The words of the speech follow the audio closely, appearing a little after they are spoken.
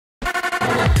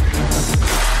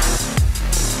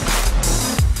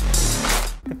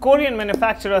Korean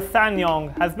manufacturer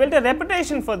Ssangyong has built a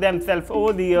reputation for themselves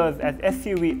over the years as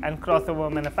SUV and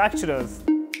crossover manufacturers.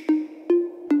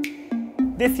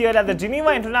 This year at the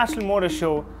Geneva International Motor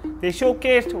Show, they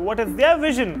showcased what is their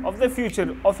vision of the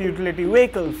future of utility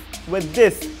vehicles with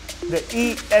this, the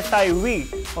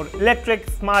e-SIV or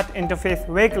Electric Smart Interface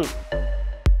Vehicle.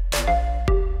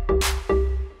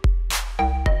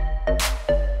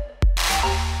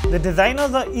 The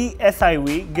designers of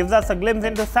e-SIV gives us a glimpse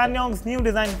into Ssangyong's new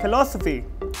design philosophy,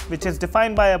 which is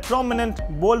defined by a prominent,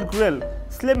 bold grille,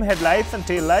 slim headlights and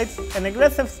taillights, an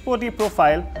aggressive sporty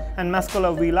profile, and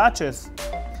muscular wheel arches.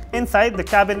 Inside, the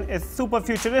cabin is super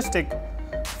futuristic.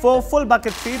 4 full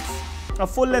bucket seats, a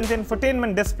full-length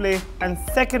infotainment display, and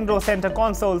second-row center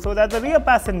console so that the rear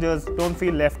passengers don't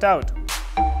feel left out.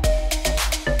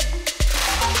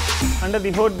 Under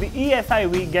the hood, the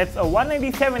e-SIV gets a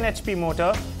 187 HP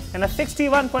motor and a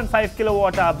 61.5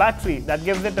 kWh battery that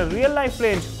gives it a real-life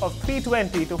range of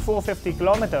 320 to 450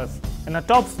 kilometers and a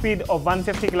top speed of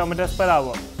 150 kilometers per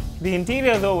hour. The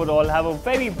interiors overall have a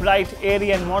very bright,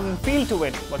 airy and modern feel to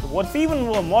it, but what's even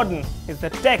more modern is the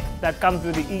tech that comes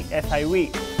with the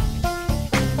e-SIV.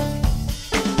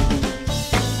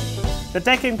 The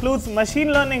tech includes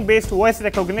machine learning based voice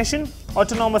recognition,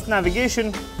 autonomous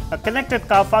navigation, a connected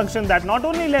car function that not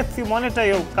only lets you monitor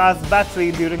your car's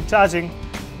battery during charging,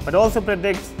 but also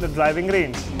predicts the driving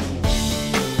range.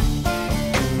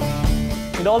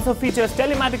 It also features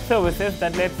telematic services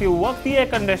that lets you work the air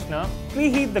conditioner,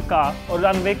 preheat the car or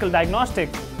run vehicle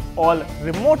diagnostics, all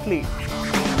remotely.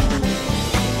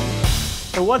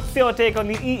 So what's your take on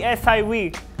the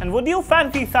e-SIV, and would you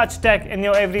fancy such tech in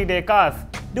your everyday cars?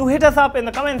 Do hit us up in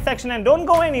the comment section and don't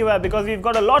go anywhere because we've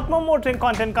got a lot more motoring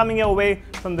content coming your way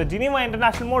from the Geneva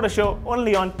International Motor Show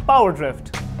only on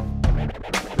PowerDrift.